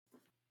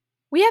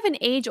We have an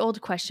age-old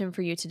question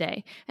for you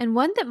today, and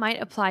one that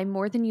might apply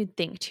more than you'd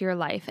think to your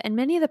life and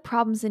many of the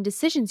problems and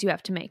decisions you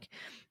have to make.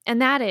 And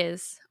that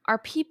is, are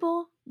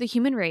people, the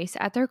human race,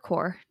 at their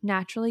core,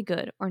 naturally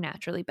good or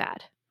naturally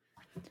bad?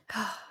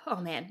 Oh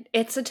man,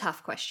 it's a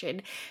tough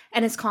question.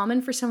 And it's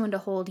common for someone to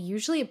hold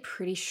usually a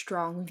pretty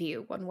strong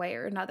view one way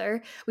or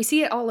another. We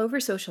see it all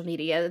over social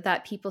media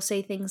that people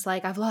say things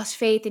like, I've lost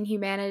faith in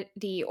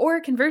humanity,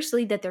 or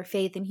conversely, that their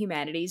faith in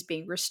humanity is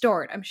being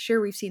restored. I'm sure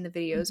we've seen the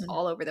videos Mhm.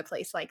 all over the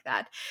place like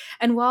that.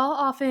 And while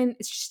often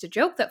it's just a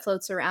joke that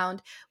floats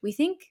around, we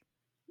think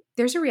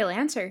there's a real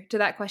answer to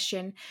that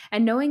question,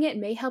 and knowing it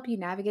may help you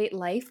navigate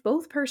life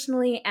both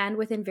personally and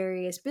within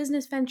various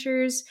business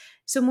ventures.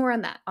 So, more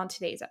on that on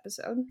today's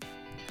episode.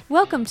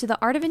 Welcome to the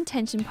Art of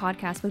Intention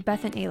podcast with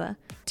Beth and Ayla,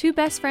 two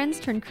best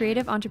friends turned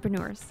creative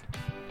entrepreneurs.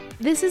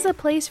 This is a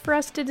place for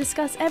us to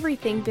discuss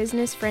everything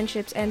business,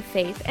 friendships, and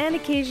faith, and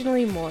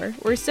occasionally more.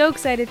 We're so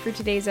excited for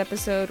today's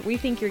episode. We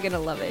think you're going to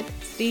love it.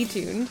 Stay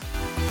tuned.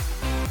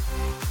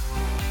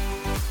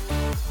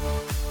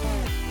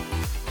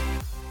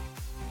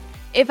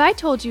 If I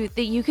told you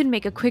that you could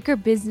make a quicker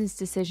business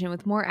decision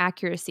with more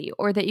accuracy,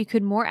 or that you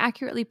could more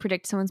accurately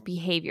predict someone's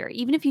behavior,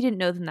 even if you didn't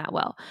know them that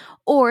well,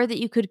 or that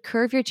you could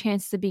curve your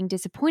chances of being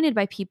disappointed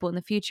by people in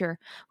the future,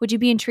 would you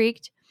be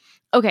intrigued?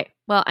 Okay,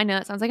 well, I know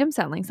it sounds like I'm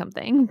selling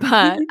something,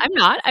 but I'm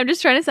not. I'm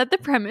just trying to set the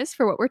premise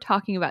for what we're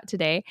talking about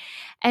today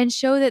and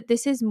show that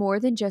this is more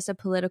than just a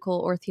political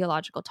or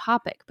theological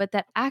topic, but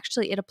that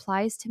actually it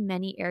applies to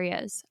many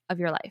areas of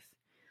your life.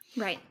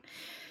 Right.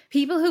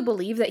 People who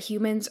believe that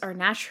humans are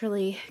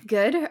naturally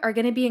good are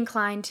going to be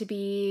inclined to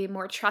be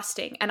more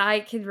trusting. And I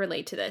can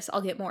relate to this.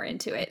 I'll get more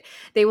into it.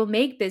 They will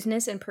make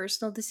business and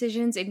personal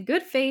decisions in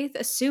good faith,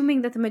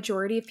 assuming that the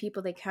majority of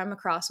people they come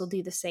across will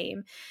do the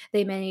same.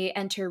 They may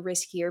enter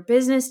riskier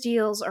business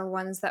deals or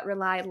ones that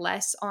rely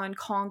less on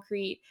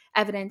concrete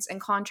evidence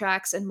and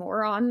contracts and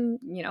more on,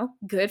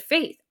 good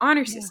faith,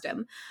 honor Yeah.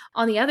 system.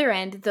 On the other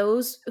end,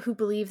 those who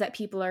believe that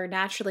people are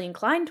naturally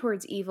inclined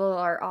towards evil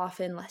are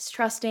often less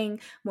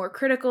trusting, more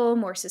critical,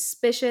 more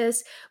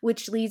suspicious,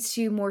 which leads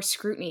to more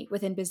scrutiny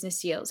within business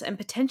deals and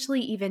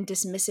potentially even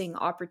dismissing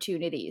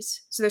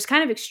opportunities. So there's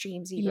kind of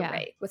extremes either Yeah.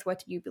 way with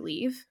what you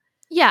believe.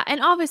 Yeah, and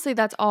obviously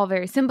that's all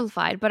very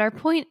simplified, but our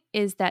point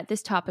is that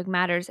this topic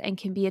matters and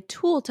can be a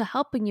tool to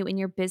helping you in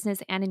your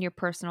business and in your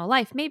personal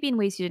life, maybe in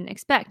ways you didn't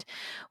expect.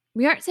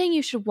 We aren't saying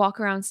you should walk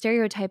around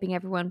stereotyping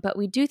everyone, but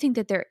we do think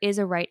that there is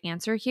a right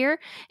answer here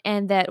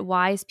and that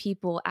wise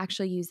people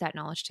actually use that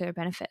knowledge to their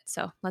benefit.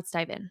 So let's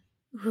dive in.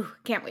 Whew,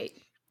 can't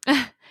wait.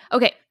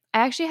 Okay.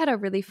 I actually had a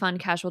really fun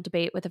casual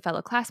debate with a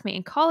fellow classmate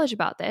in college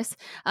about this.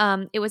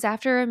 It was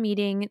after a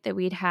meeting that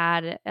we'd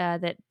had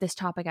that this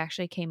topic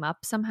actually came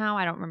up somehow.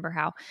 I don't remember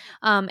how.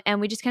 And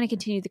we just kind of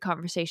continued the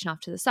conversation off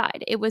to the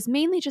side. It was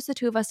mainly just the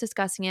two of us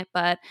discussing it,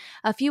 but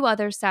a few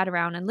others sat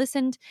around and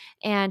listened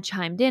and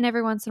chimed in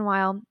every once in a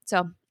while.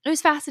 So it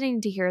was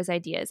fascinating to hear his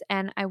ideas.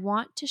 And I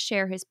want to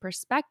share his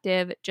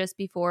perspective just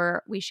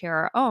before we share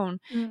our own,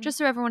 Mm. just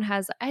so everyone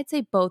has, I'd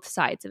say, both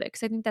sides of it,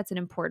 because I think that's an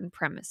important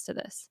premise to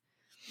this.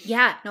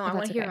 Yeah, no, If I want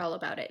that's to hear okay. all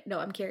about it. No,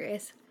 I'm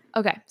curious.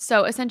 Okay,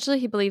 so essentially,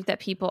 he believed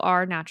that people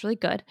are naturally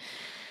good.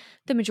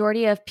 The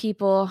majority of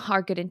people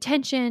are good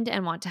intentioned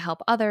and want to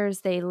help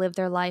others. They live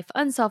their life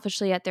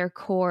unselfishly at their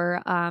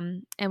core.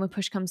 And when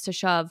push comes to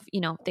shove,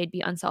 they'd be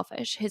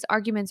unselfish. His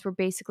arguments were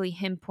basically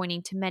him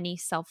pointing to many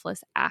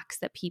selfless acts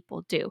that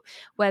people do,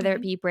 whether it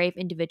Right. be brave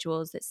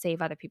individuals that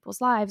save other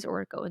people's lives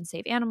or go and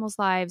save animals'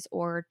 lives,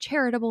 or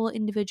charitable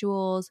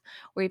individuals,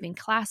 or even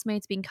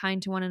classmates being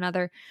kind to one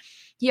another.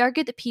 He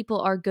argued that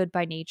people are good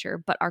by nature,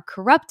 but are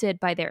corrupted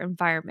by their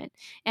environment.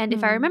 And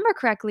if I Mm. remember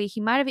correctly, he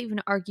might have even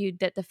argued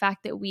that the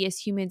fact that we as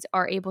humans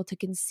are able to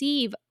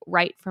conceive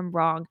right from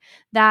wrong,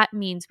 that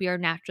means we are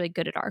naturally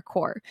good at our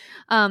core.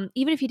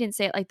 Even if he didn't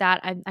say it like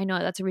that, I know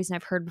that's a reason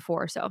I've heard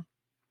before. So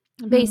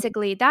Mhm.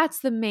 basically,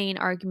 that's the main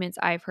arguments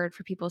I've heard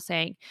for people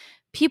saying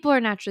people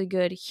are naturally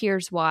good.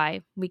 Here's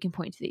why. We can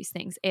point to these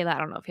things. Ayla, I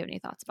don't know if you have any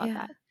thoughts about Yeah.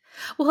 that.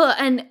 Well,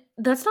 and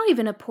that's not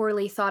even a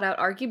poorly thought out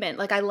argument.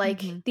 Like, I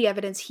like Hmm. the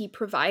evidence he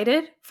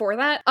provided for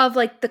that of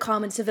like the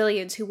common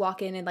civilians who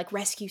walk in and like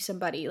rescue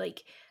somebody.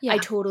 Like, I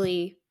Yeah.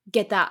 totally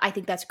get that. I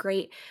think that's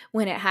great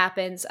when it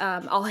happens.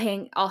 I'll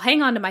hang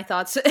on to my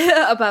thoughts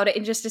about it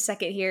in just a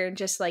second here and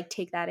just like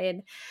take that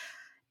in.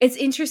 It's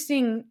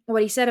interesting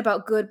what he said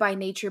about good by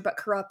nature but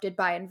corrupted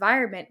by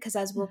environment, because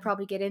as we'll Mhm.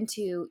 probably get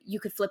into, you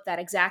could flip that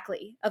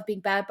exactly of being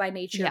bad by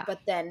nature Yeah.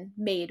 but then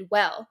made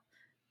well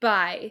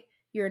by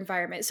your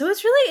environment. So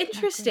it's really Exactly.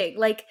 interesting.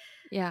 Like,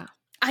 Yeah.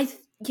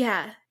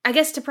 yeah, I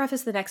guess to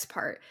preface the next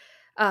part,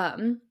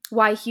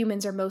 why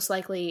humans are most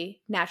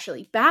likely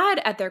naturally bad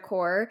at their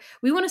core,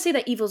 we want to say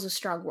that evil is a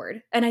strong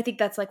word. And I think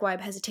that's like why I'm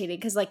hesitating,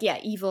 because like, yeah,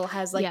 evil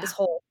has like this Yeah.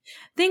 whole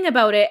thing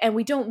about it, and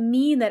we don't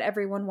mean that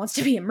everyone wants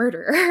to be a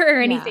murderer or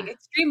anything Yeah.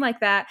 extreme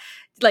like that.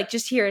 Like,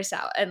 just hear us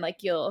out and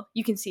like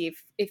you can see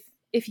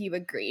if you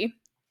agree.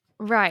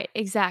 Right,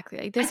 exactly.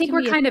 Like, I this think can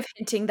we're be kind of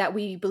hinting that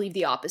we believe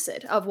the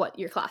opposite of what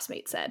your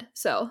classmate said.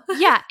 So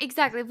yeah,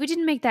 exactly. If we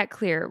didn't make that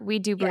clear, we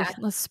do believe,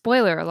 yeah,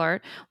 spoiler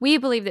alert, we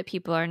believe that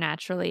people are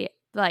naturally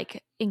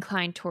like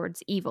inclined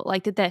towards evil,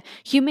 like that the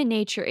human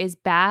nature is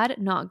bad,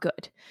 not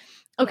good.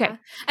 Okay. yeah.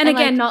 And And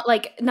again,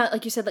 like, not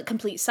like you said, like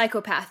complete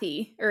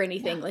psychopathy or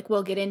anything. yeah. Like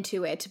we'll get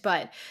into it,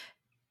 but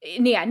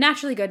yeah,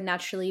 naturally good,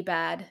 naturally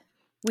bad.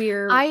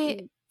 I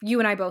You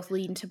and I both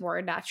lean to more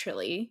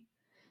naturally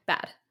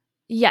bad.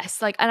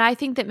 Yes, like, and I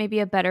think that maybe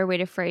a better way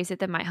to phrase it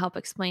that might help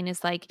explain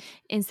is like,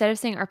 instead of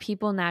saying are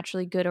people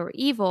naturally good or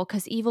evil,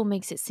 because evil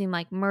makes it seem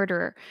like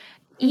murder.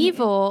 Mhm.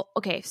 Evil,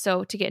 okay,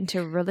 so to get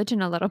into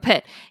religion a little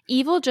bit,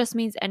 evil just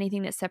means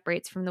anything that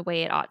separates from the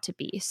way it ought to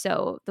be.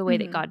 So the way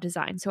that Mhm. God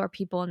designed. So are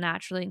people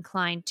naturally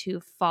inclined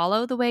to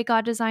follow the way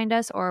God designed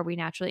us, or are we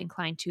naturally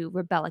inclined to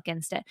rebel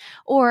against it?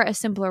 Or a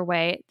simpler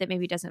way that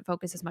maybe doesn't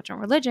focus as much on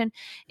religion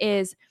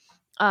is,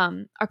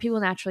 are people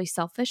naturally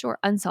selfish or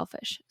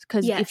unselfish?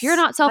 Because if you're Yes,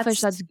 not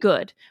selfish, that's that's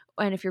good.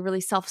 And if you're really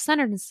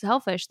self-centered and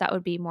selfish, that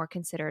would be more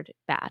considered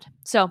bad.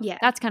 So yeah.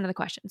 that's kind of the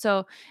question.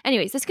 So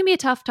anyways, this can be a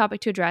tough topic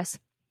to address,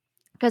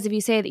 because if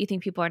you say that you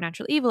think people are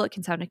naturally evil, it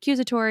can sound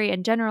accusatory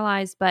and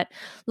generalized. But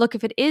look,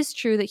 if it is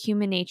true that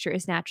human nature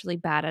is naturally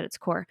bad at its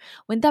core,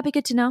 wouldn't that be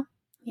good to know?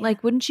 Yeah.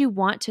 Like, wouldn't you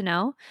want to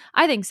know?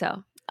 I think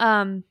so.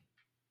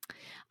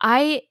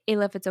 Ayla,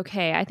 if it's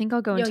okay, I think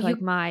I'll go Yo, into like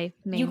my you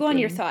main go on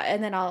your thing. thought,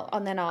 and then I'll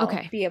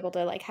Okay. be able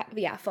to like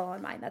fall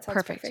on mine. That sounds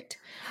Perfect. perfect.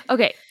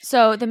 Okay,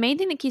 so the main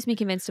thing that keeps me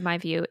convinced in my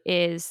view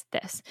is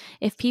this.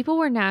 If people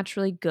were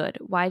naturally good,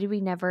 why do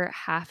we never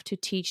have to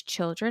teach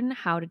children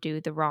how to do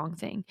the wrong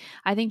thing?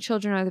 I think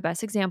children are the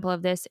best example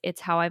of this.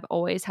 It's how I've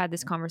always had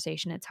this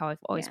conversation. It's how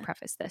I've always Yeah.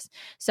 prefaced this.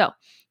 So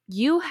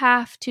you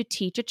have to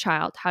teach a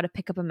child how to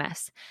pick up a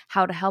mess,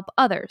 how to help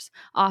others.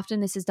 Often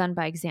this is done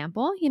by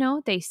example. You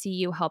know, they see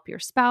you help your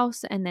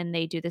spouse and then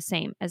they do the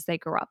same as they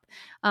grow up.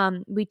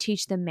 We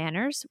teach them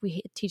manners.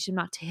 We teach them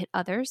not to hit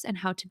others and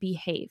how to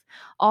behave.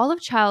 All of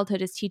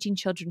childhood is teaching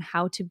children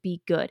how to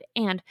be good.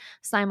 And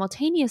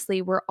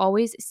simultaneously, we're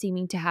always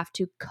seeming to have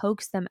to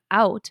coax them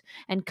out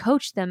and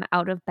coach them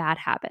out of bad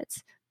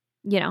habits.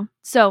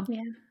 So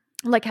Yeah.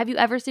 like, have you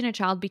ever seen a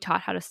child be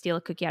taught how to steal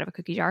a cookie out of a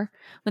cookie jar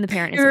when the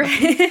parent isn't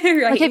looking?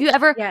 Right. Like, have you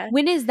ever, Yeah.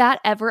 when is that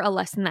ever a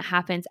lesson that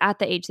happens at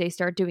the age they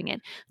start doing it?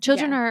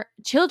 Children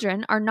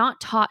are not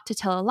taught to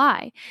tell a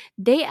lie.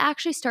 They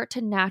actually start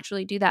to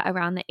naturally do that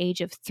around the age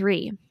of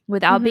 3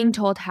 without being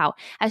told how.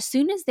 As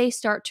soon as they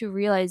start to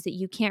realize that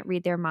you can't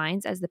read their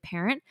minds as the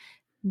parent,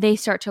 they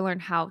start to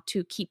learn how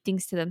to keep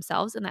things to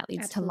themselves, and that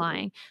leads to Absolutely.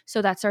 lying.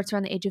 So that starts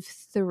around the age of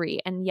 3.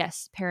 And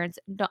yes, parents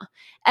don't,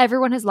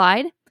 everyone has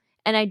lied.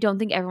 And I don't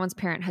think everyone's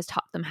parent has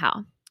taught them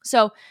how.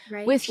 So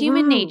Right. with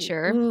human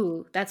nature,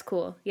 Ooh, that's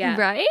cool. Yeah.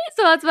 right?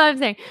 So that's what I'm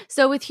saying.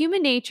 So with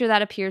human nature,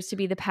 that appears to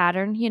be the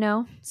pattern,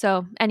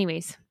 So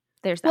anyways,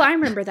 there's that. Well, I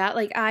remember that.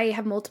 Like, I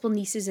have multiple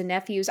nieces and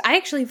nephews. I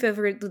actually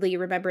vividly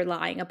remember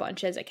lying a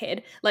bunch as a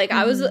kid. Like,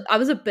 I was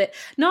a bit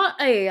not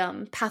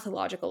a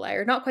pathological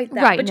liar, not quite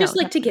that, Right, but just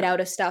no, like to get definitely not.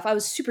 out of stuff. I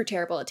was super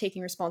terrible at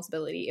taking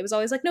responsibility. It was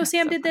always like, no, That's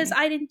Sam so did this,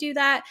 funny. I didn't do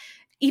that.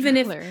 Even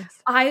if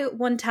Hilarious. I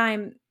one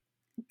time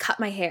cut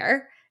my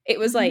hair, it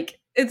was like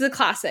it's a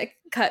classic.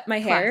 Cut my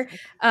hair.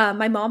 Classic.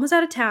 My mom was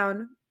out of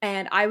town,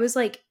 and I was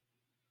like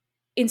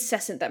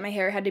incessant that my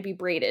hair had to be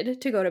braided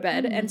to go to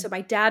bed. And so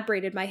my dad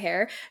braided my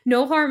hair.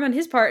 No harm on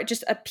his part,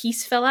 just a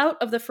piece fell out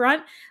of the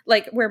front,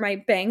 like where my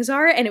bangs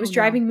are, and it was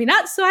driving me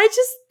nuts. So I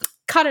just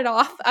cut it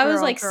off. I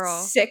was like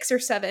 6 or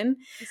 7.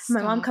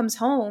 My mom comes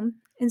home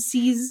and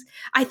sees,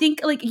 I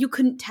think like you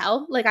couldn't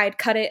tell, like I had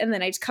cut it and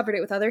then I just covered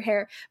it with other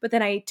hair. But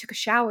then I took a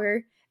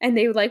shower and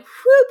they like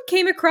whoop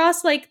came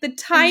across like the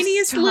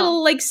tiniest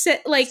little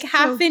like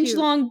half-inch cute.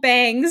 long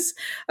bangs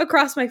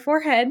across my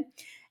forehead.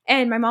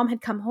 And my mom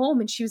had come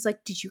home and she was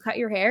like, "Did you cut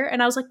your hair?"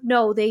 And I was like,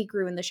 "No, they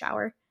grew in the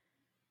shower."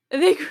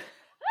 I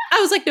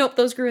was like, "Nope,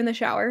 those grew in the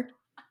shower."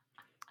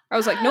 I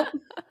was like, "Nope,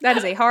 that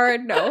is a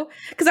hard no,"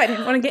 because I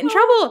didn't want to get in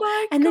trouble.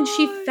 And then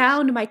she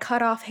found my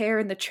cut off hair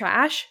in the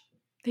trash.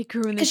 They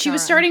grew in the shower. Because she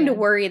was starting to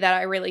worry that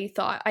I really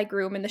thought I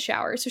grew them in the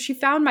shower. So she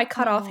found my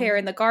cut off hair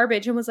in the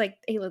garbage and was like,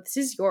 "Ayla, this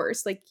is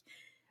yours. Like,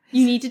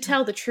 you need to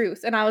tell the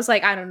truth." And I was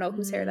like, "I don't know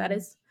whose hair that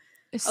is."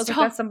 I was like,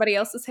 "That's somebody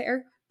else's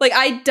hair." Like,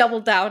 I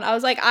doubled down. I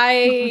was like,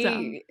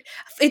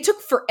 it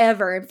took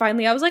forever. And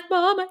finally I was like,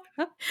 "Mom,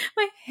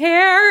 my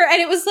hair."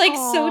 And it was like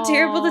so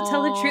terrible to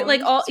tell the truth.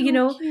 Like all,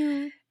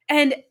 cute.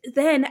 And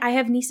then I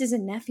have nieces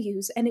and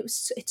nephews, and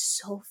it's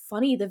so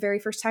funny. The very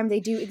first time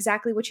they do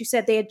exactly what you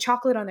said, they had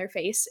chocolate on their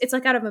face. It's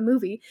like out of a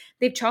movie.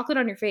 They have chocolate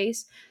on your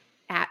face.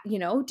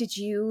 Did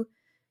you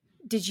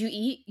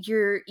eat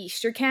your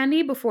Easter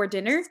candy before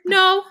dinner?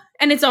 No.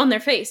 And it's on their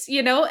face,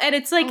 and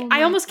it's like,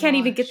 I almost can't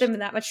even get them in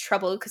that much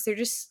trouble because they're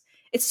just,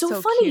 it's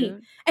so funny.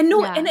 Cute. And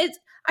and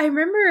I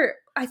remember,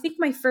 I think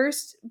my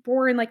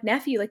firstborn like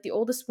nephew, like the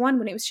oldest one,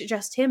 when it was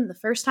just him, the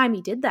first time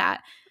he did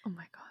that, oh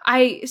my God.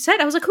 I was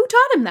like, "Who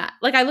taught him that?"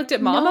 Like, I looked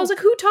at mom. I was like,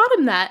 "Who taught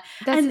him that?"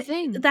 That's the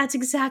thing. That's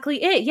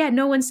exactly it. Yeah,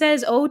 no one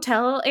says, "Oh,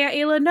 tell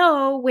Ayla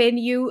no," when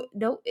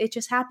no, it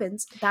just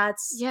happens.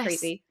 That's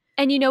crazy.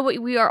 And you know what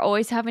we are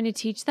always having to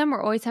teach them?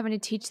 We're always having to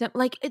teach them.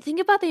 Like,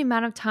 think about the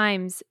amount of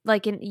times,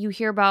 like, you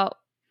hear about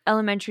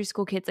elementary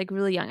school kids, like,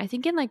 really young. I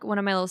think in, like, one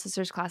of my little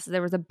sister's classes,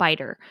 there was a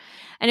biter.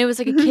 And it was,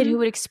 like, a kid who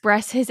would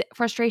express his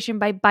frustration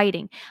by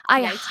biting.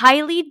 I Yikes.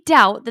 highly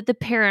doubt that the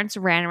parents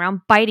ran around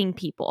biting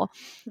people.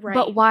 Right.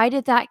 But why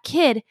did that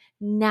kid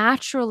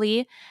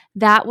naturally,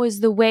 that was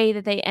the way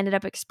that they ended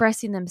up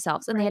expressing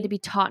themselves, and they had to Right. be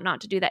taught not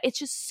to do that. It's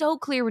just so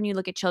clear when you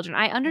look at children.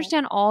 I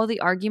understand all the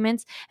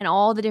arguments and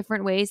all the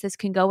different ways this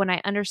can go, and I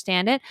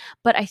understand it,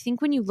 but I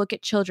think when you look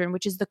at children,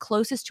 which is the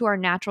closest to our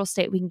natural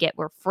state we can get,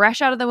 we're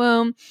fresh out of the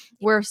womb,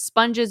 we're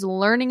sponges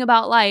learning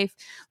about life,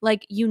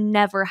 like, you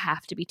never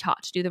have to be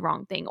taught to do the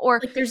wrong thing.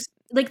 Or Like there's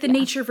like the Yeah.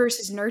 nature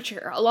versus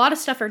nurture. A lot of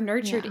stuff are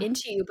nurtured Yeah.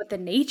 into you, but the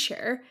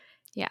nature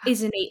yeah,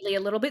 is innately a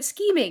little bit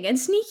scheming and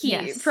sneaky,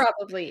 Yes.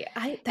 probably.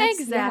 That's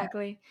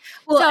exactly.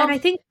 Well, So- and I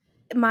think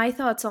my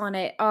thoughts on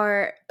it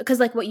are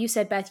because, like what you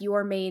said, Beth,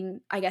 your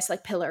main, I guess,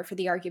 like pillar for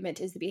the argument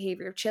is the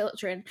behavior of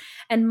children,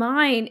 and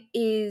mine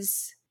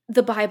is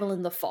the Bible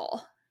and the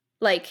fall.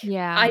 Like,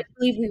 Yeah. I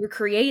believe we were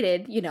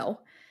created,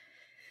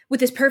 with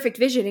this perfect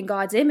vision in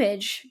God's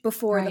image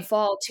before the Right.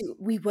 fall.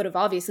 We would have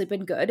obviously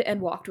been good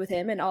and walked with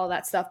Him and all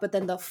that stuff, but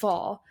then the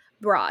fall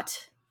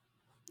brought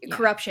Yeah.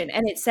 corruption,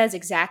 and it says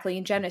exactly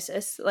in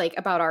Genesis, like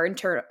about our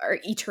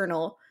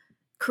eternal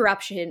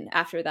corruption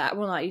after that.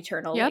 Well, not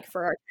eternal, Yep. like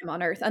for our time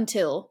on earth,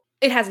 until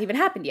it hasn't even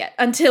happened yet,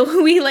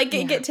 until we like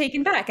Yeah. get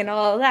taken back and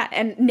all of that.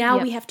 And now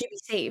Yep. we have to be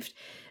saved.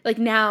 Like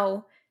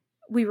now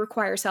we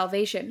require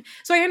salvation.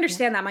 So I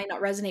understand that might not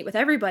resonate with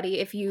everybody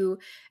if you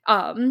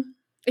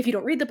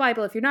don't read the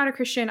Bible, if you're not a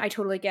Christian. I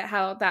totally get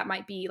how that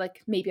might be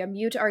like maybe a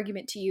mute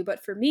argument to you.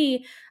 But for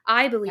me,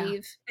 I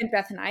believe, and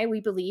Beth and I, we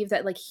believe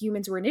that like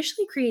humans were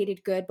initially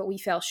created good, but we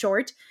fell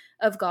short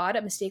of God.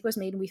 A mistake was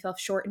made and we fell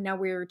short, and now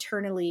we're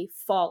eternally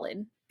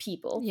fallen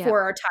people Yeah.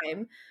 for our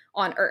time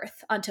on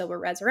earth until we're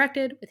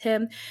resurrected with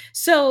Him.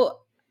 So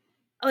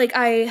like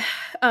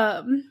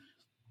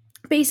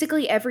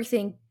basically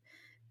everything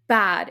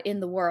bad in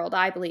the world,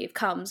 I believe,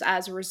 comes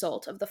as a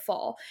result of the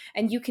fall.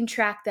 And you can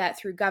track that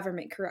through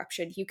government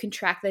corruption. You can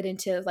track that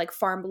into like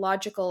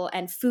pharmacological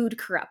and food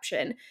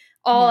corruption,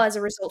 all Yeah. as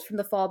a result from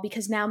the fall,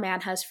 because now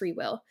man has free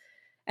will.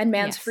 And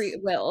man's Yes. free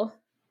will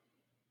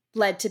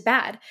led to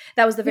bad.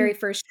 That was the very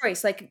first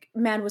choice. Like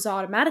man was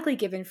automatically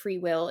given free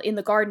will in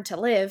the garden to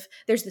live.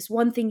 There's this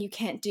one thing you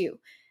can't do.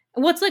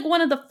 And what's like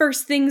one of the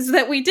first things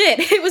that we did?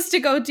 It was to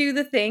go do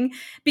the thing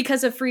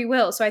because of free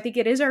will. So I think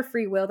it is our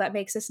free will that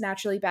makes us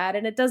naturally bad.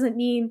 And it doesn't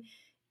mean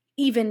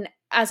even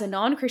as a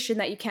non-Christian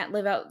that you can't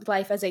live out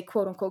life as a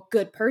quote unquote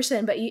good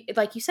person. But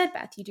like you said,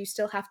 Beth, you do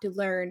still have to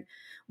learn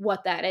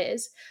what that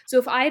is. So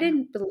if I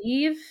didn't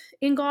believe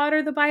in God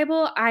or the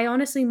Bible, I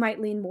honestly might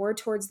lean more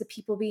towards the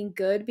people being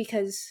good,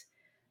 because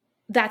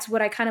that's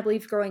what I kind of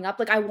believed growing up.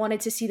 Like I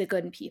wanted to see the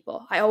good in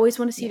people. I always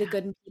want to see the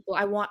good in people.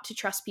 I want to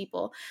trust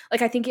people.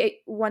 Like I think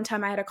one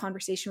time I had a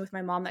conversation with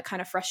my mom that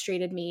kind of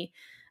frustrated me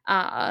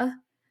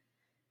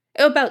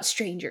about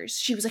strangers.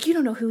 She was like, "You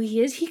don't know who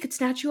he is. He could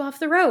snatch you off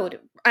the road,"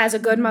 as a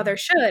good mother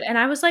should. And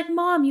I was like,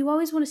 "Mom, you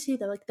always want to see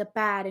the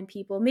bad in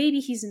people. Maybe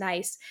he's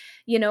nice,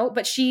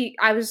 But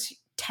I was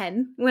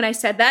 10 when I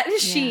said that.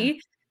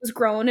 She was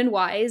grown and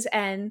wise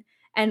and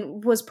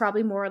was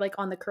probably more like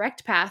on the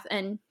correct path.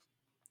 And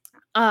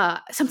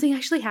something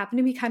actually happened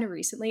to me kind of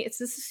recently.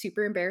 This is a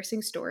super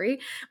embarrassing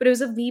story, but it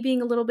was of me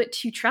being a little bit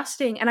too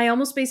trusting, and I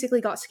almost basically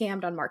got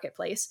scammed on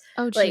Marketplace.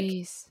 Oh, Like,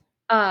 jeez.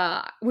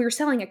 we were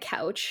selling a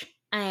couch,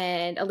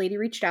 and a lady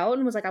reached out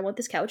and was like, "I want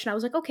this couch," and I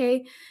was like,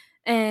 "Okay."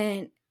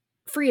 And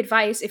free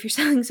advice: if you're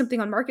selling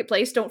something on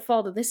Marketplace, don't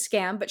fall to this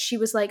scam. But she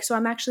was like, "So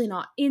I'm actually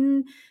not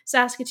in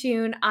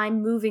Saskatoon.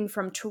 I'm moving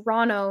from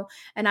Toronto,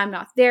 and I'm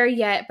not there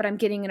yet, but I'm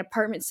getting an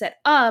apartment set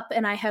up,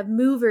 and I have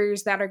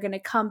movers that are going to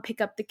come pick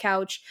up the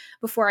couch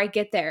before I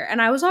get there." And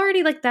I was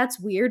already like, "That's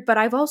weird," but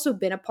I've also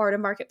been a part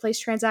of Marketplace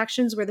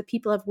transactions where the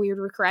people have weird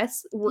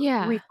requests.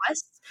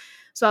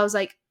 So I was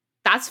like,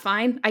 "That's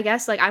fine, I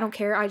guess. Like, I don't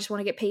care. I just want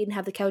to get paid and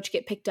have the couch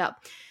get picked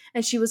up."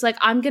 And she was like,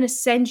 "I'm going to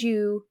send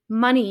you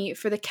money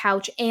for the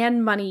couch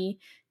and money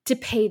to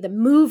pay the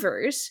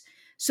movers.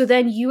 So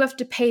then you have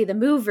to pay the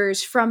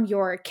movers from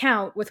your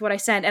account with what I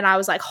sent." And I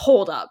was like,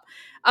 "Hold up."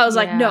 I was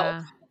like,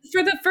 "No."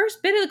 For the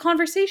first bit of the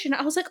conversation,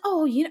 I was like,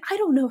 "Oh, I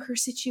don't know her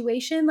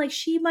situation. Like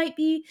she might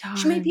be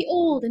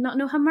old and not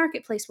know how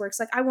Marketplace works."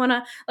 Like I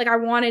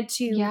wanted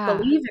to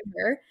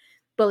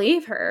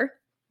believe her.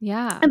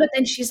 Yeah. But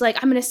then she's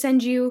like, "I'm going to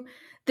send you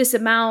this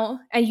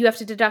amount and you have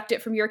to deduct it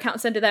from your account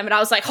and send to them." And I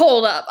was like,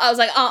 "Hold up." I was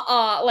like,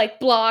 like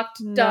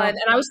blocked, done.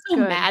 And I was so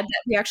mad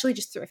that we actually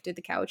just thrifted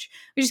the couch.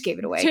 We just gave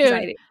it away because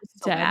I was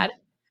so mad.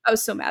 I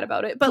was so mad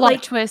about it. But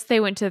plot twist,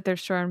 they went to their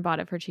store and bought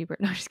it for cheaper.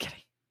 No, just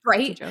kidding.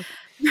 Right.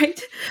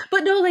 Right.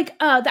 But no,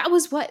 that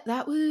was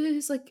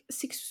like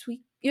 6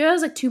 weeks. Yeah, it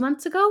was like 2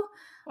 months ago.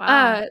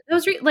 Wow. That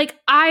was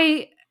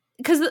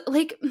because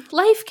like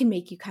life can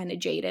make you kind of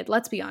jaded.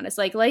 Let's be honest.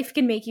 Like life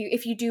can make you,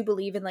 if you do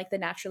believe in like the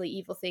naturally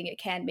evil thing, it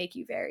can make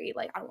you very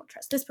like, I don't want to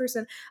trust this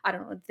person. I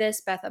don't want this.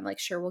 Beth, I'm like,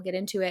 sure, we'll get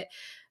into it.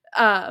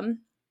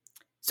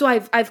 So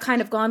I've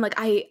kind of gone like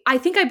I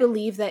think I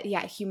believe that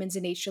humans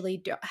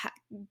innately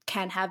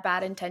can have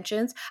bad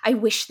intentions. I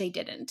wish they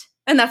didn't,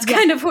 and that's Yes.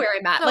 kind of where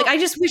I'm at. So- like I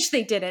just wish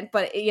they didn't,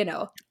 but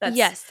that's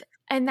yes.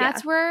 And yeah.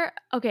 that's where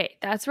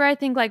I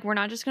think like we're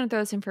not just going to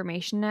throw this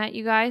information at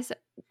you guys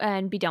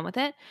and be done with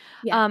it.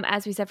 Yeah.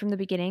 As we said from the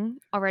beginning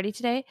already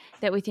today,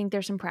 that we think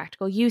there's some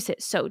practical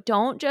uses. So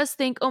don't just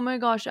think, oh my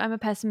gosh, I'm a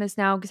pessimist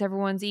now because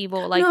everyone's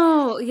evil. Like,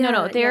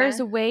 no, there's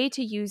a way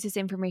to use this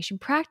information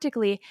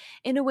practically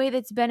in a way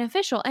that's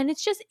beneficial. And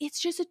it's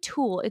just a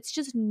tool. It's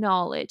just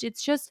knowledge.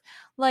 It's just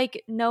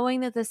like knowing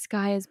that the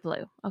sky is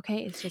blue.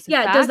 Okay. It's just a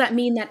fact. Does that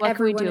mean that What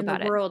can we everyone do in the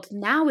about it? world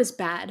now is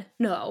bad?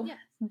 No. Yeah,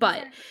 But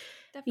exactly.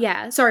 Definitely.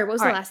 yeah, sorry, what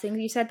was All the right. last thing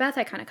you said, Beth?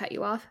 I kind of cut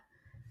you off.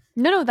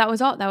 No, that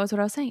was all. That was what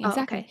I was saying. Oh,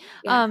 Exactly. okay.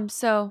 Yeah.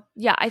 So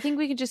yeah, I think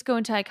we could just go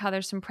into like how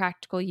there's some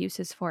practical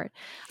uses for it.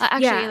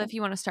 Actually, Yeah. if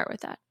you want to start with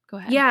that, go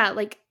ahead. Yeah,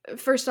 like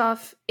first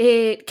off,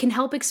 it can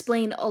help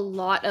explain a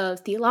lot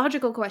of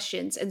theological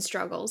questions and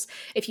struggles.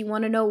 If you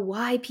want to know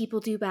why people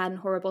do bad and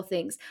horrible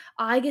things,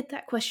 I get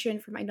that question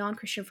from my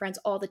non-Christian friends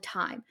all the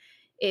time.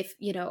 If,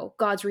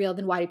 God's real,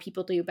 then why do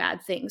people do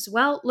bad things?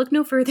 Well, look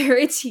no further.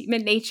 It's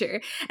human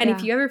nature. And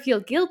if you ever feel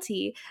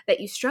guilty that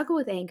you struggle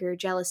with anger,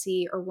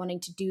 jealousy, or wanting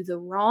to do the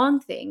wrong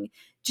thing,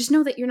 just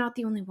know that you're not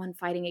the only one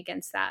fighting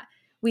against that.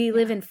 We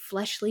live in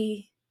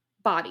fleshly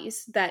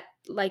bodies that,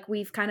 like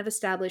we've kind of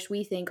established,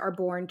 we think are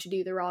born to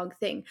do the wrong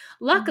thing.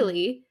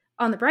 Luckily,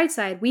 on the bright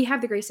side, we have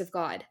the grace of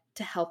God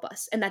to help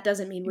us. And that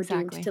doesn't mean we're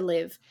doomed to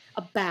live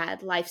a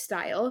bad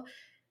lifestyle.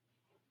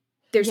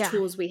 There's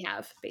tools we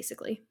have,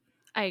 basically.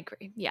 I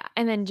agree. Yeah.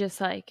 And then just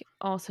like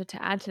also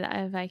to add to that,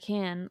 if I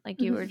can,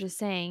 like you were just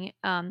saying,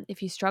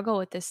 if you struggle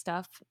with this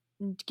stuff,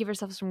 give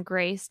yourself some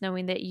grace,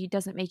 knowing that it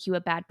doesn't make you a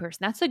bad person.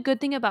 That's the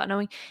good thing about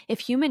knowing if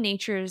human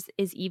nature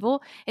is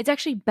evil, it's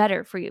actually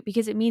better for you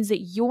because it means that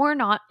you're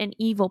not an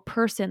evil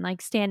person,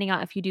 like standing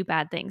out if you do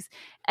bad things.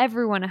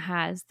 Everyone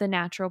has the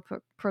natural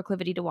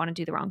proclivity to want to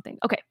do the wrong thing.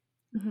 Okay.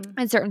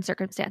 In certain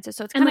circumstances.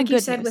 So it's kind of good. Like you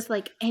said, with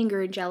like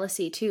anger and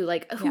jealousy too,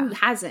 like who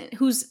hasn't?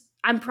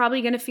 I'm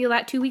probably going to feel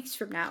that 2 weeks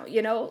from now,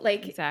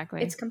 like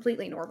exactly. It's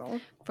completely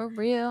normal. For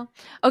real.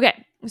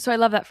 Okay. So I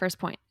love that first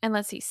point. And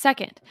let's see.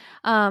 Second,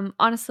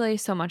 honestly,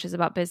 so much is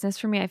about business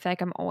for me. I feel like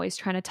I'm always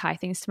trying to tie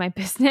things to my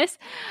business,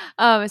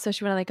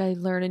 especially when I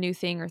learn a new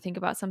thing or think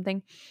about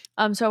something.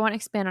 So I want to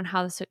expand on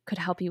how this could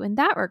help you in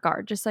that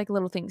regard, just like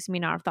little things you may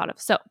not have thought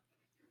of. So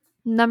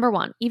number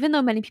one, even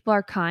though many people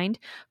are kind,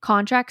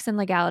 contracts and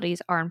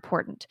legalities are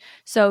important.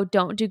 So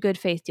don't do good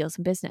faith deals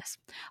in business.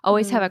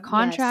 Always have a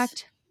contract.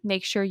 Yes.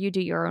 Make sure you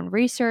do your own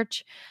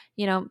research,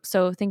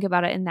 so think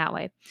about it in that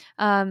way.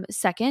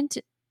 Second,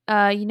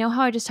 you know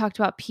how I just talked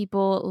about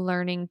people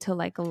learning to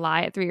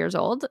lie at 3 years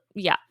old?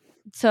 Yeah.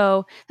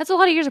 So that's a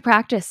lot of years of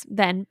practice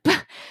then.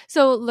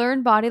 So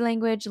learn body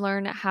language,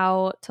 learn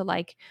how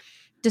to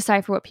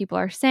decipher what people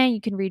are saying. You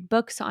can read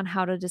books on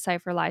how to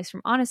decipher lies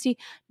from honesty.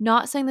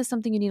 Not saying that's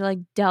something you need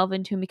to delve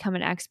into and become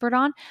an expert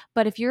on,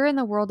 but if you're in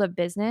the world of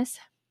business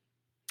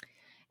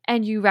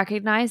and you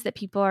recognize that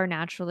people are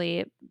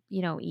naturally,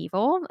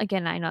 evil,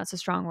 again, I know it's a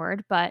strong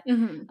word, but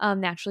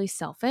naturally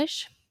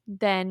selfish,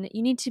 then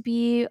you need to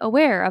be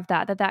aware of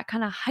that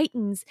kind of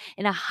heightens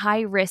in a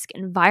high risk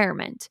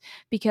environment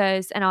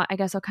because, and I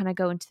guess I'll kind of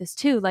go into this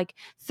too,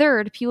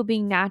 third, people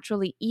being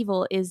naturally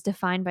evil is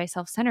defined by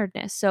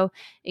self-centeredness. So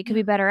it could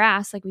be better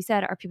asked, like we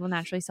said, are people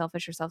naturally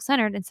selfish or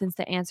self-centered? And since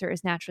the answer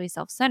is naturally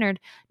self-centered,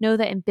 know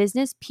that in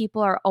business,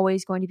 people are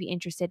always going to be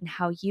interested in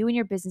how you and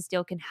your business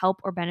deal can help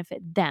or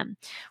benefit them.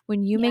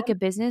 When you make a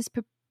business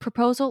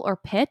proposal or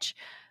pitch,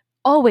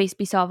 always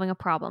be solving a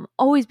problem,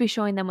 always be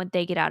showing them what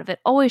they get out of it,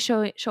 always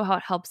show how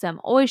it helps them,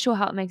 always show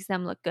how it makes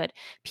them look good.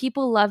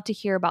 People love to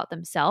hear about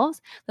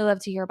themselves. They love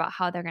to hear about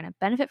how they're going to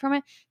benefit from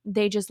it.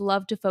 They just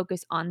love to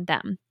focus on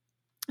them.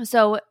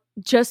 So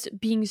just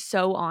being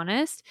so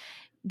honest,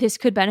 this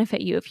could benefit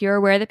you. If you're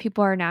aware that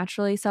people are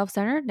naturally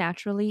self-centered,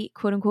 naturally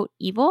quote unquote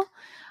evil,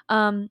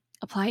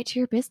 apply it to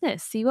your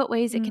business. See what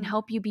ways it can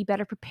help you be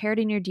better prepared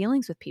in your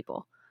dealings with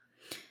people.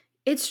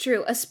 It's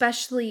true,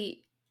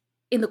 especially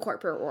in the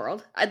corporate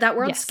world. That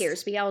world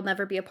scares me. I'll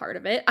never be a part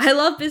of it. I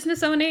love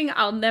business owning.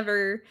 I'll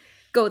never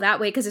go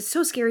that way because it's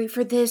so scary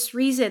for this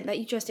reason that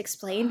you just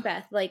explained,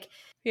 Beth.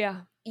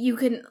 You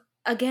can,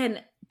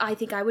 again, I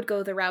think I would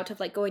go the route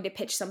of going to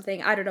pitch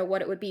something. I don't know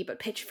what it would be, but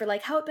pitch for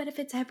how it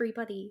benefits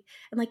everybody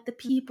and the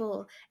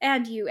people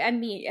and you and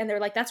me. And they're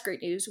like, that's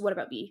great news. What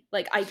about me?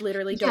 I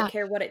literally don't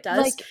care what it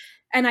does.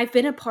 And I've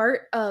been a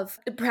part of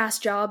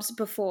past jobs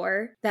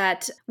before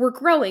that were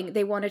growing.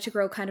 They wanted to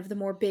grow kind of the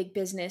more big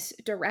business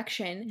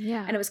direction.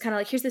 Yeah. And it was kind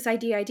of here's this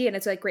idea. And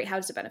it's great. How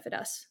does it benefit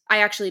us? I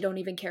actually don't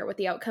even care what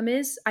the outcome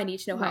is. I need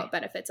to know how it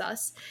benefits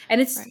us.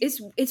 And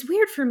it's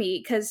weird for me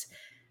because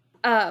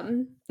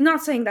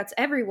not saying that's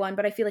everyone,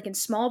 but I feel in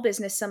small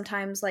business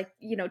sometimes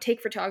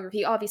take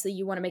photography. Obviously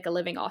you want to make a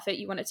living off it.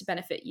 You want it to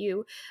benefit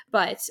you.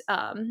 But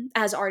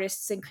as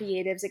artists and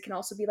creatives, it can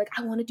also be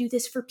I want to do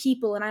this for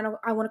people and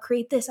I want to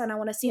create this and I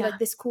want to see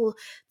this cool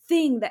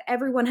thing that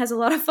everyone has a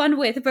lot of fun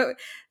with. But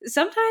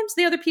sometimes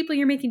the other people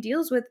you're making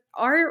deals with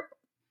are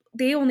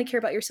they only care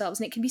about yourselves,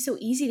 and it can be so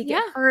easy to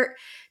get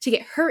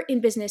Yeah. hurt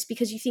in business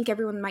because you think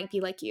everyone might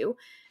be like you.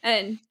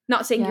 And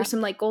not saying you're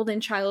some like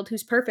golden child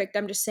who's perfect.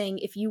 I'm just saying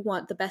if you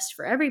want the best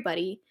for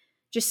everybody,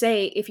 just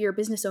say if you're a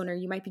business owner,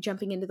 you might be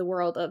jumping into the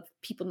world of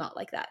people not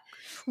like that.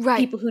 Right.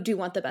 People who do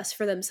want the best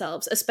for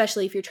themselves,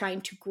 especially if you're trying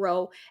to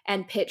grow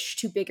and pitch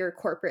to bigger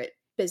corporate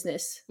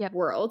business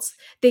worlds.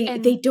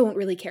 They don't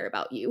really care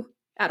about you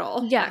at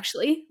all,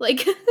 actually.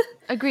 Like,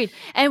 agreed.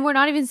 And we're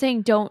not even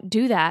saying don't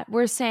do that.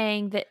 We're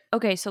saying that,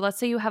 okay, so let's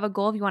say you have a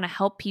goal of you want to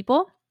help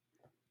people,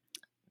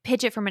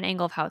 pitch it from an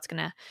angle of how it's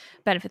going to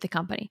benefit the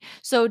company.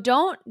 So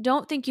don't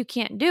think you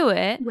can't do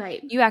it.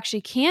 Right. You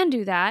actually can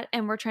do that,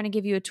 and we're trying to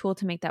give you a tool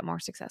to make that more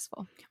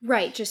successful.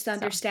 Right, just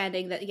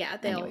understanding that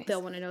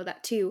they'll want to know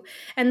that too.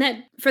 And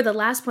then for the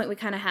last point we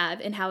kind of have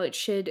and how this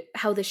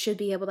should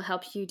be able to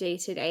help you day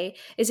to day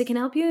is it can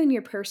help you in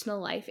your personal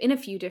life in a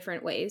few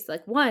different ways.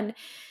 Like one,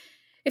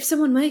 if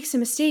someone makes a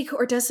mistake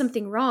or does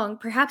something wrong,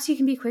 perhaps you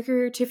can be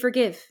quicker to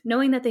forgive,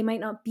 knowing that they might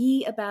not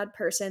be a bad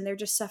person. They're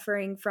just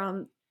suffering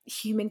from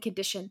human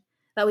condition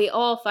that we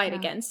all fight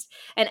against.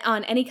 And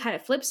on any kind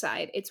of flip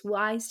side, it's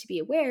wise to be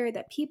aware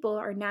that people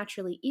are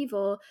naturally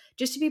evil,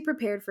 just to be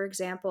prepared. For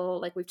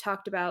example, like we've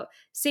talked about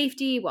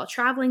safety while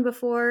traveling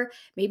before,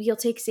 maybe you'll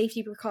take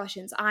safety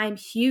precautions. I'm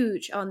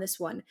huge on this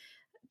one.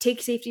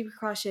 Take safety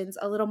precautions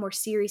a little more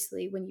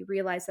seriously when you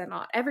realize that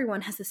not everyone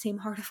has the same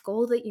heart of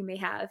gold that you may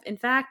have. In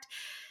fact,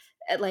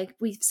 like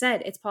we've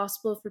said, it's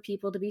possible for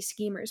people to be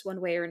schemers one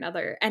way or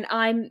another. And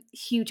I'm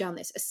huge on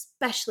this,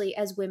 especially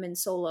as women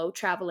solo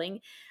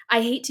traveling.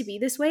 I hate to be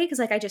this way because,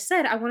 like I just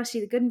said, I want to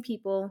see the good in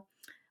people.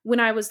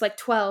 When I was like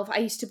 12, I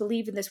used to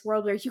believe in this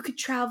world where you could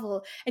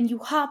travel and you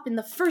hop in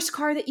the first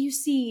car that you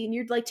see and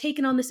you're like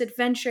taking on this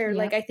adventure. Yep.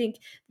 Like I think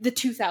the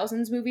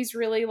 2000s movies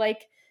really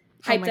like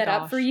hype that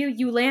up for you.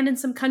 You land in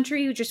some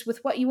country just with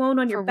what you own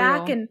on your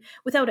back and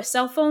without a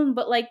cell phone,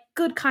 but like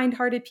good,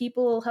 kind-hearted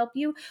people will help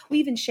you. We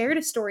even shared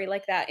a story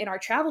like that in our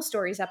travel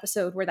stories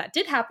episode where that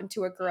did happen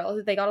to a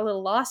girl. They got a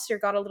little lost or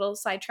got a little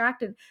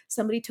sidetracked and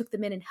somebody took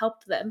them in and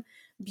helped them.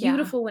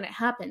 Beautiful when it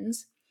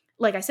happens.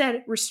 Like I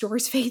said,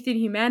 restores faith in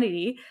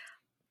humanity.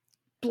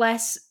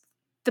 Bless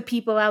the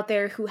people out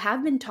there who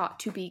have been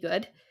taught to be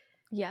good.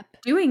 Yep.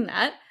 Doing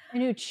that.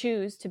 And who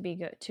choose to be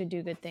good, to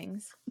do good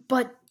things.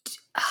 But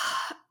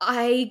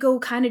I go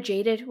kind of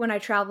jaded when I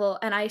travel,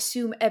 and I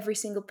assume every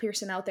single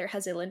person out there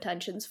has ill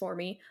intentions for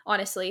me,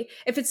 honestly.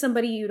 If it's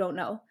somebody you don't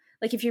know.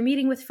 Like if you're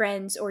meeting with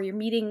friends or you're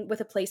meeting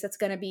with a place that's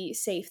going to be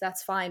safe,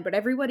 that's fine. But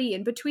everybody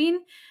in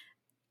between,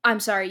 I'm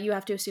sorry, you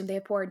have to assume they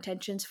have poor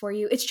intentions for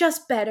you. It's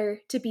just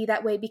better to be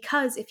that way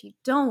because if you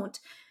don't,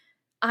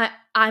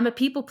 I'm a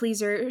people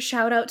pleaser.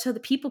 Shout out to the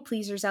people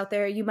pleasers out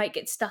there. You might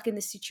get stuck in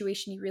this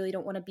situation you really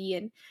don't want to be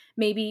in.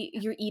 Maybe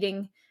you're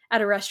eating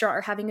at a restaurant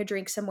or having a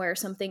drink somewhere or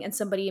something, and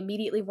somebody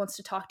immediately wants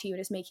to talk to you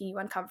and is making you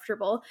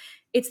uncomfortable.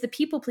 It's the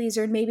people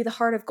pleaser and maybe the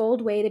heart of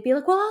gold way to be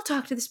like, well, I'll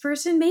talk to this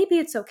person. Maybe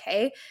it's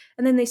okay.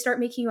 And then they start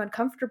making you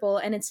uncomfortable.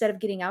 And instead of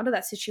getting out of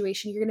that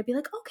situation, you're going to be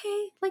like,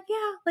 okay, like,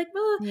 yeah, like,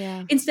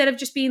 instead of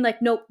just being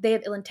like, nope, they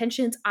have ill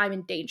intentions. I'm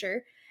in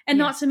danger. And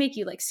not to make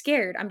you like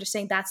scared. I'm just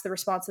saying that's the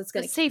response that's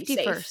going to keep you safe.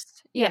 Safety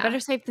first. Yeah, better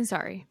safe than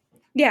sorry.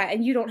 Yeah,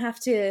 and you don't have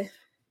to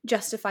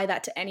justify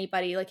that to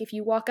anybody. Like if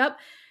you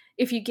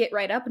get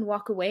right up and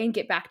walk away and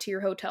get back to your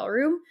hotel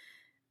room,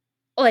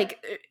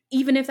 like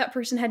even if that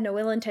person had no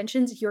ill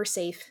intentions, you're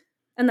safe.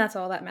 And that's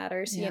all that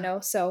matters, you know?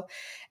 So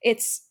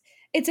it's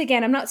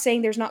again, I'm not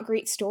saying there's not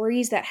great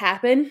stories that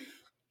happen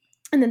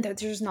and then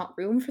there's not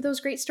room for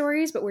those great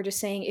stories, but we're just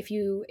saying if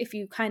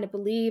you kind of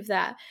believe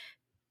that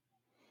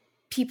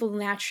people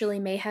naturally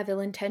may have ill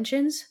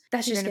intentions,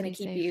 that's just going to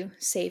keep you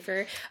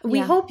safer. We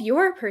hope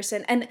you're a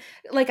person, and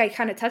like I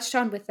kind of touched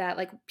on with that,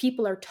 like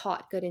people are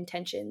taught good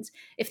intentions.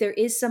 If there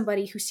is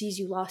somebody who sees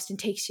you lost and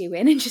takes you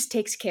in and just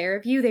takes care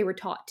of you, they were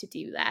taught to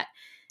do that.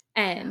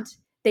 And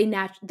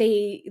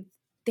they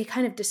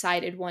kind of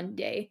decided one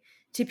day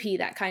to be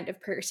that kind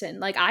of person.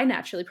 Like I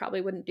naturally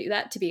probably wouldn't do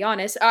that, to be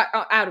honest,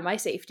 out of my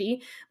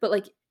safety, but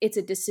like it's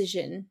a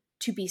decision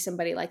to be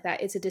somebody like that.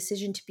 It's a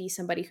decision to be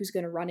somebody who's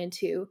going to run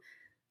into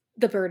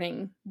the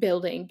burning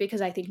building,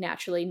 because I think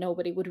naturally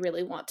nobody would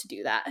really want to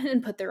do that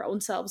and put their own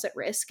selves at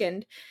risk.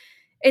 And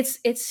it's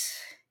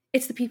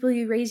the people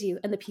who raise you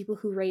and the people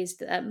who raised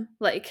them.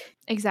 Like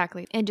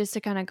exactly. And just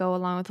to kind of go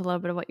along with a little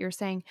bit of what you're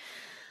saying,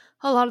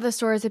 a lot of the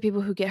stories of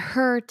people who get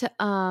hurt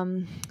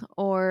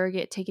or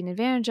get taken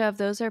advantage of,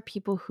 those are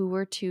people who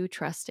were too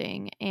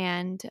trusting.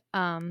 And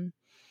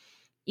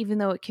even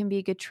though it can be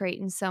a good trait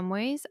in some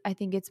ways, I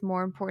think it's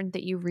more important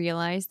that you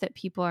realize that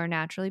people are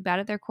naturally bad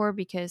at their core,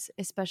 because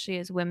especially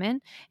as women,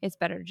 it's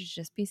better to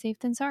just be safe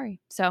than sorry.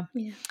 So, all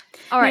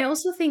right. And I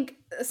also think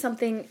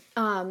something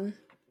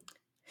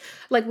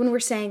like when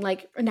we're saying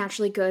like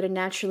naturally good and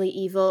naturally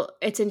evil,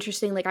 it's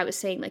interesting. Like I was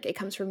saying, like it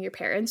comes from your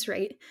parents,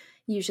 right?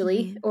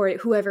 Usually, or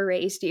whoever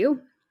raised you.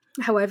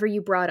 However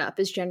you brought up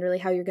is generally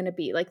how you're going to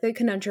be. Like the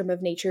conundrum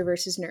of nature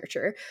versus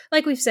nurture.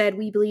 Like we've said,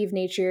 we believe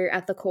nature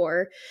at the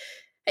core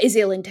is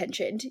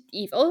ill-intentioned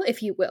evil,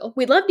 if you will.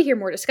 We'd love to hear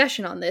more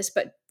discussion on this,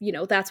 but you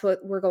know, that's what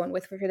we're going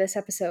with for this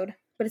episode.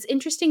 But it's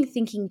interesting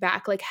thinking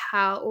back, like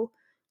how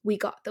we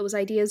got those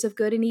ideas of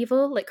good and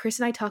evil. Like Chris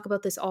and I talk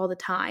about this all the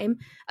time.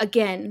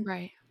 Again,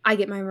 Right. I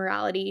get my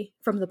morality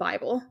from the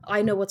Bible.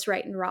 I know what's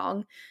right and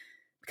wrong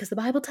because the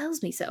Bible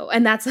tells me so.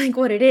 And that's like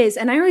what it is.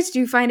 And I always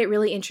do find it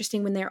really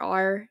interesting when there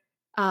are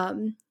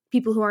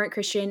people who aren't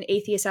Christian,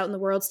 atheists out in the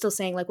world still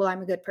saying like, well,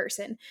 I'm a good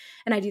person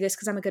and I do this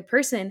because I'm a good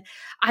person.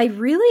 I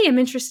really am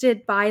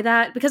interested by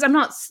that because I'm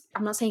not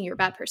saying you're a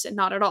bad person,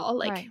 not at all.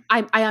 Like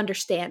Right. I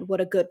understand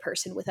what a good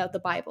person without the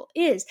Bible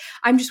is.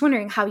 I'm just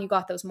wondering how you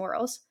got those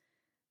morals.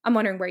 I'm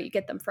wondering where you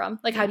get them from.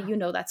 Like, how do you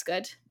know that's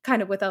good?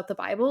 Kind of without the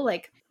Bible,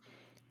 like,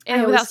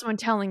 and without someone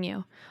telling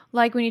you.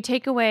 Like when you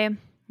take away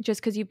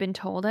just because you've been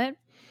told it,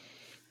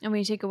 and when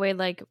you take away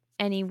like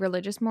any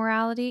religious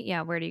morality,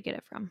 yeah, where do you get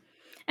it from?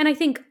 And I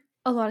think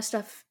a lot of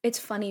stuff, it's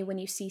funny when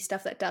you see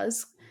stuff that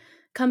does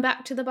come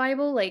back to the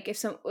Bible. Like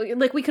if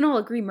like we can all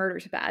agree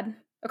murder's bad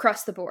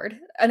across the board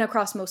and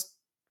across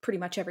pretty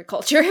much every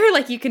culture.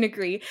 Like you can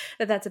agree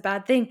that that's a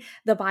bad thing.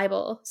 The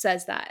Bible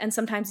says that. And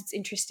sometimes it's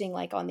interesting,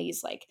 like on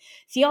these like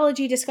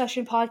theology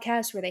discussion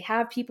podcasts where they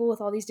have people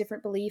with all these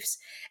different beliefs.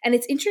 And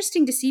it's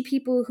interesting to see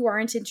people who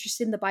aren't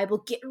interested in the Bible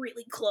get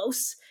really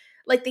close.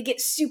 Like they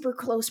get super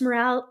close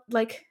morale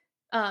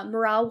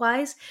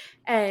wise.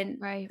 And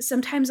Right.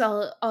 sometimes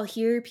I'll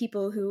hear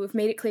people who have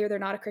made it clear they're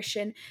not a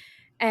Christian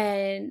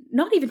and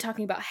not even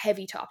talking about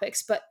heavy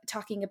topics, but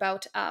talking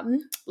about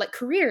like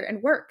career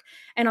and work.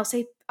 And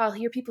I'll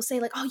hear people say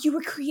like, oh, you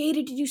were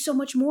created to do so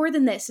much more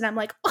than this. And I'm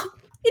like, oh,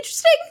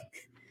 interesting.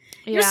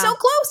 Yeah. You're so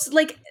close.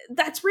 Like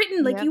that's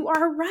written, like Yep. you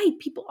are right.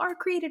 People are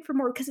created for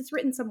more because it's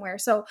written somewhere.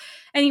 So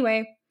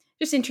anyway,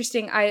 just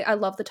interesting. I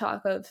love the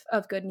talk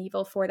of good and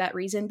evil for that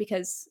reason,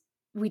 because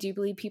we do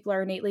believe people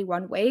are innately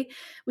one way,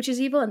 which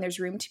is evil, and there's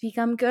room to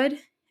become good.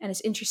 And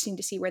it's interesting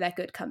to see where that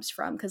good comes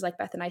from. Because like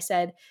Beth and I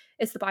said,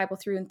 it's the Bible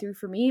through and through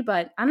for me.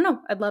 But I don't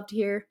know. I'd love to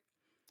hear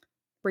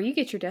where you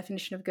get your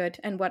definition of good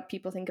and what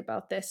people think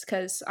about this.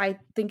 Because I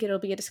think it'll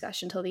be a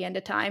discussion till the end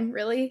of time,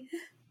 really.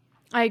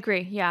 I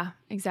agree. Yeah,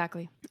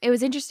 exactly. It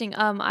was interesting.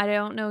 I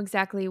don't know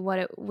exactly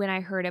when I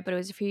heard it, but it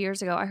was a few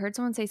years ago. I heard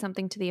someone say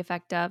something to the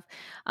effect of,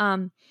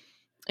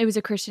 it was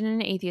a Christian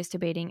and an atheist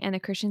debating. And the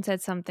Christian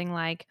said something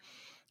like,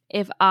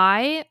 if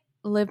I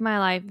live my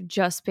life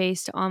just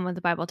based on what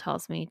the Bible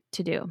tells me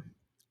to do,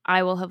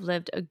 I will have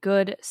lived a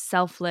good,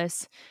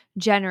 selfless,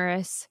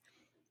 generous,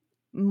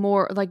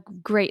 more like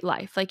great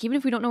life. Like even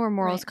if we don't know where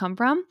morals come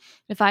from,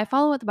 if I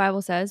follow what the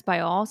Bible says by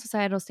all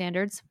societal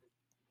standards,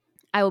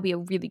 I will be a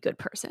really good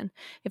person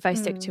if I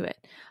stick to it.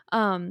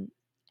 And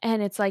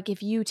it's like,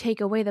 if you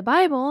take away the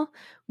Bible,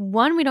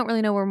 one, we don't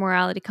really know where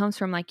morality comes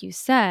from, like you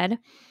said.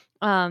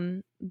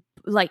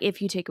 Like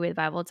if you take away the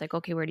Bible, it's like,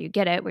 okay, where do you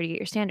get it? Where do you get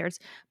your standards?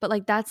 But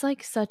like, that's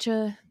like such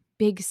a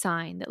big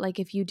sign that like,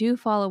 if you do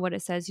follow what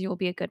it says, you'll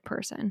be a good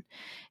person.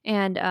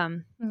 And I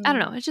don't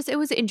know. It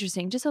was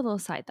interesting. Just a little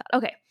side thought.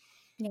 Okay.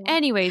 Yeah.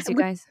 Anyways, you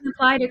guys.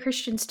 Apply to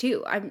Christians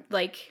too. I'm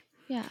like,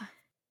 yeah.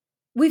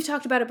 We've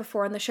talked about it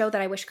before on the show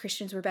that I wish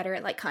Christians were better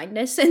at like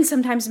kindness, and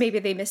sometimes maybe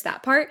they miss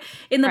that part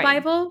in the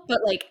Bible. But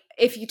like,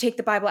 if you take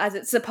the Bible as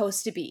it's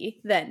supposed to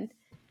be, then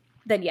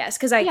yes,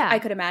 because I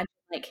could imagine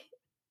like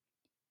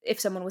if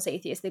someone was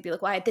atheist, they'd be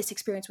like, well, I had this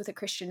experience with a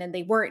Christian and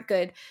they weren't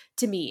good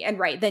to me. And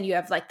then you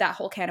have like that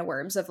whole can of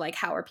worms of like,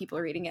 how are people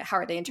reading it? How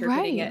are they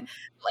interpreting it?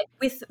 Like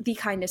with the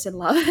kindness and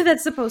love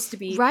that's supposed to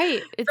be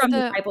it's from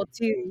the Bible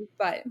too.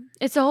 But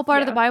it's the whole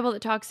part of the Bible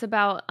that talks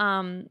about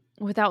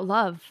without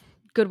love,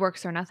 good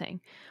works are nothing.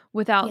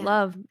 Without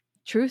love,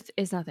 truth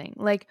is nothing.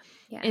 Like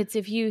it's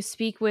if you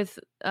speak with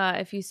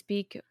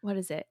what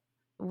is it?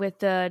 With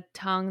the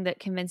tongue that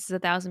convinces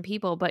 1,000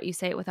 people, but you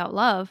say it without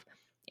love,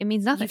 it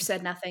means nothing. You've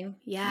said nothing.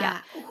 Yeah.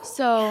 Ooh,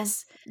 so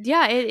it's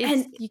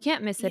you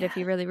can't miss it if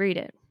you really read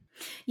it.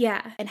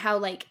 Yeah. And how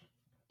like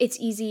it's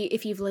easy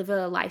if you've lived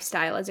a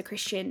lifestyle as a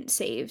Christian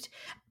saved.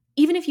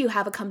 Even if you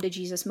have a come to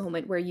Jesus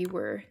moment where you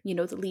were,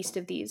 the least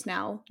of these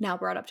now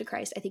brought up to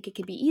Christ, I think it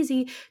can be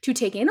easy to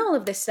take in all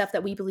of this stuff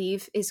that we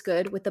believe is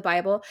good with the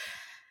Bible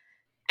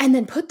and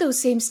then put those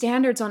same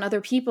standards on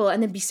other people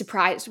and then be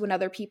surprised when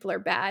other people are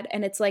bad.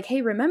 And it's like,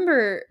 hey,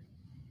 remember,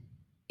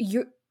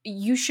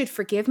 you should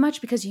forgive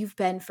much because you've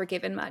been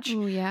forgiven much.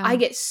 Ooh, yeah. I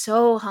get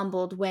so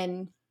humbled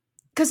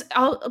because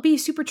I'll be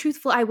super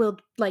truthful.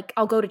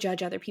 I'll go to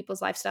judge other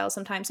people's lifestyles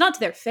sometimes, not to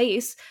their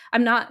face.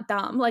 I'm not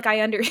dumb. Like I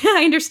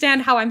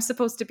understand how I'm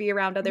supposed to be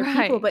around other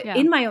people, but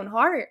in my own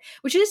heart,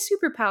 which is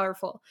super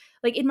powerful.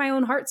 Like in my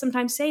own heart,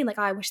 sometimes saying like,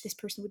 oh, I wish this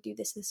person would do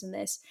this, this, and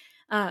this.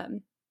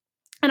 And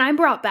I'm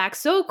brought back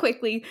so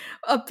quickly.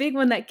 A big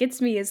one that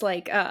gets me is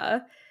like,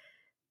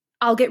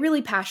 I'll get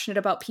really passionate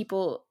about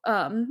people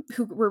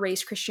who were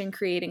raised Christian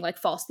creating like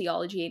false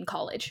theology in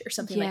college or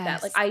something like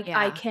that. Like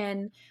I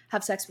can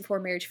have sex before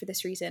marriage for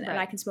this reason and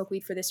I can smoke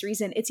weed for this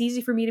reason. It's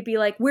easy for me to be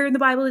like, where in the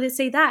Bible did it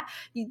say that?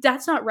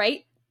 That's not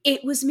right.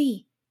 It was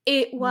me.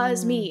 It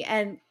was me.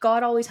 And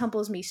God always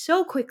humbles me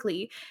so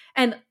quickly.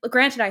 And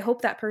granted, I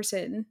hope that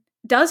person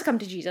does come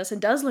to Jesus and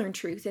does learn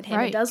truth in him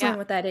and Right, does learn yeah.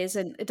 what that is,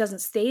 and it doesn't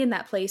stay in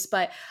that place.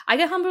 But I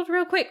get humbled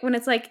real quick when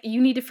it's like,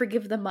 you need to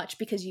forgive them much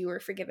because you were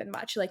forgiven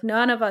much. Like,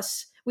 none of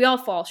us, we all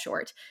fall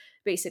short,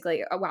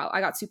 basically. Oh, wow,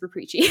 I got super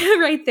preachy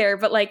right there.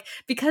 But like,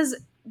 because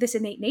this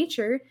innate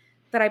nature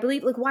that I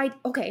believe, like,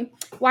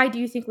 why do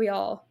you think we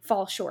all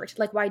fall short?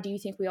 Like, why do you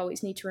think we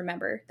always need to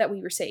remember that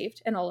we were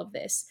saved and all of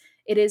this?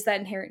 It is that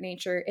inherent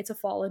nature. It's a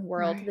fallen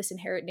world, Right. this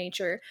inherent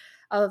nature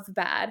of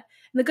bad.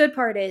 And the good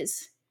part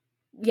is,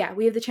 yeah,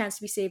 we have the chance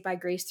to be saved by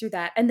grace through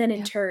that, and then in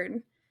Yeah.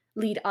 turn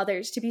lead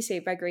others to be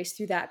saved by grace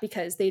through that,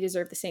 because they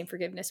deserve the same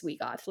forgiveness we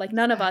got. Like,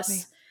 none of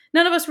us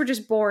were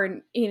just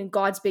born in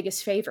God's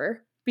biggest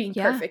favor, being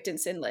Yeah. perfect and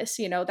sinless.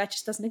 That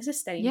just doesn't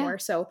exist Yeah. anymore.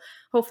 So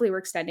hopefully we're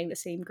extending the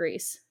same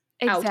grace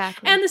out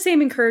Exactly. and the same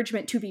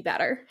encouragement to be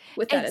better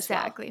with that as well.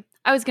 Exactly.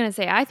 I was going to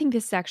say, I think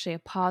this is actually a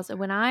positive.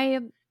 When I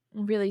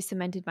really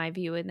cemented my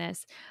view in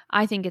this,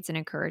 I think it's an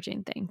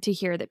encouraging thing to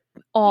hear that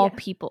all Yeah.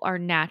 people are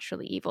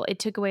naturally evil. It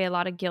took away a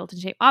lot of guilt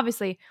and shame.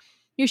 Obviously,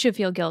 you should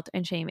feel guilt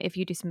and shame if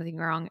you do something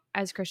wrong.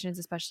 As Christians,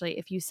 especially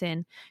if you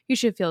sin, you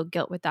should feel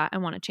guilt with that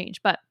and want to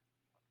change. But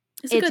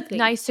It's a it's good thing.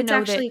 nice to It's know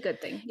actually that, a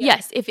good thing. Yeah.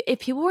 yes, if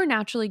people are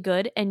naturally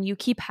good and you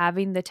keep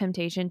having the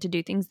temptation to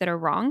do things that are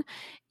wrong,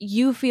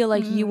 you feel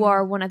like you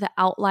are one of the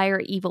outlier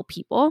evil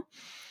people.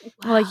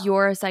 Like, Wow.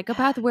 you're a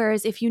psychopath.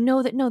 Whereas if you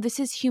know that, no, this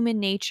is human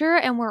nature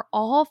and we're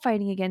all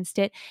fighting against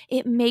it,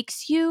 it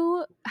makes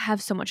you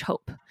have so much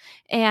hope,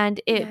 and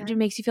it Yeah.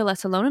 makes you feel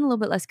less alone and a little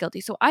bit less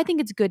guilty. So I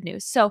think it's good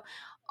news. So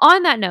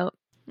on that note,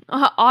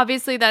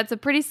 obviously that's a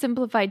pretty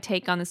simplified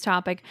take on this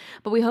topic,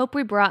 but we hope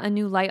we brought a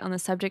new light on the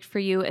subject for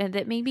you, and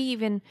that maybe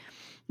even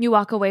you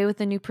walk away with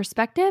a new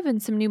perspective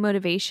and some new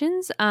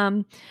motivations.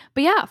 But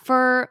yeah,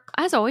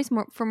 as always,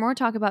 for more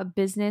talk about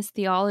business,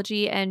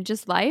 theology, and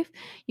just life,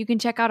 you can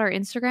check out our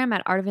Instagram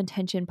at Art of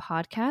Intention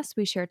Podcast.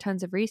 We share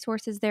tons of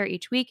resources there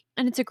each week,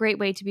 and it's a great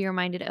way to be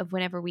reminded of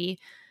whenever we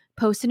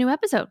post a new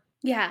episode.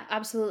 Yeah,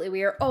 absolutely.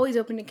 We are always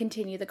open to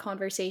continue the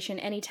conversation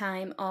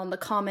anytime on the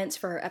comments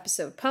for our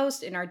episode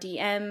post, in our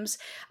DMs.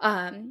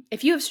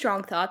 If you have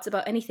strong thoughts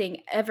about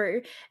anything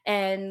ever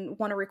and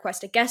want to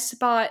request a guest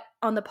spot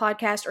on the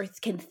podcast, or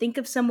can think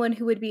of someone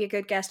who would be a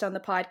good guest on the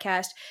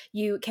podcast,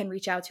 you can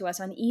reach out to us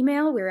on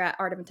email. We're at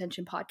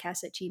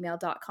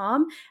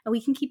artofintentionpodcast@gmail.com, and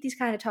we can keep these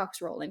kind of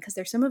talks rolling because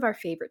they're some of our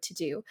favorite to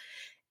do.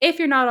 If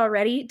you're not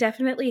already,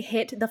 definitely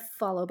hit the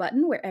follow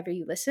button wherever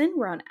you listen.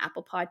 We're on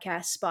Apple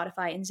Podcasts,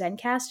 Spotify, and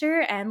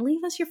Zencaster, and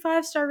leave us your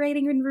 5-star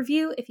rating and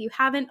review if you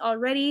haven't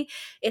already.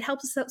 It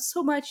helps us out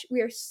so much.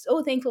 We are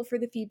so thankful for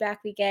the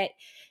feedback we get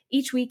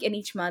each week and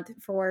each month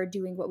for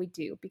doing what we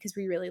do, because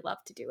we really love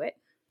to do it.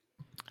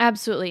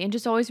 Absolutely. And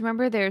just always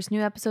remember, there's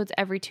new episodes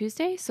every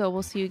Tuesday. So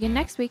we'll see you again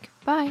next week.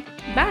 Bye.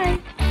 Bye.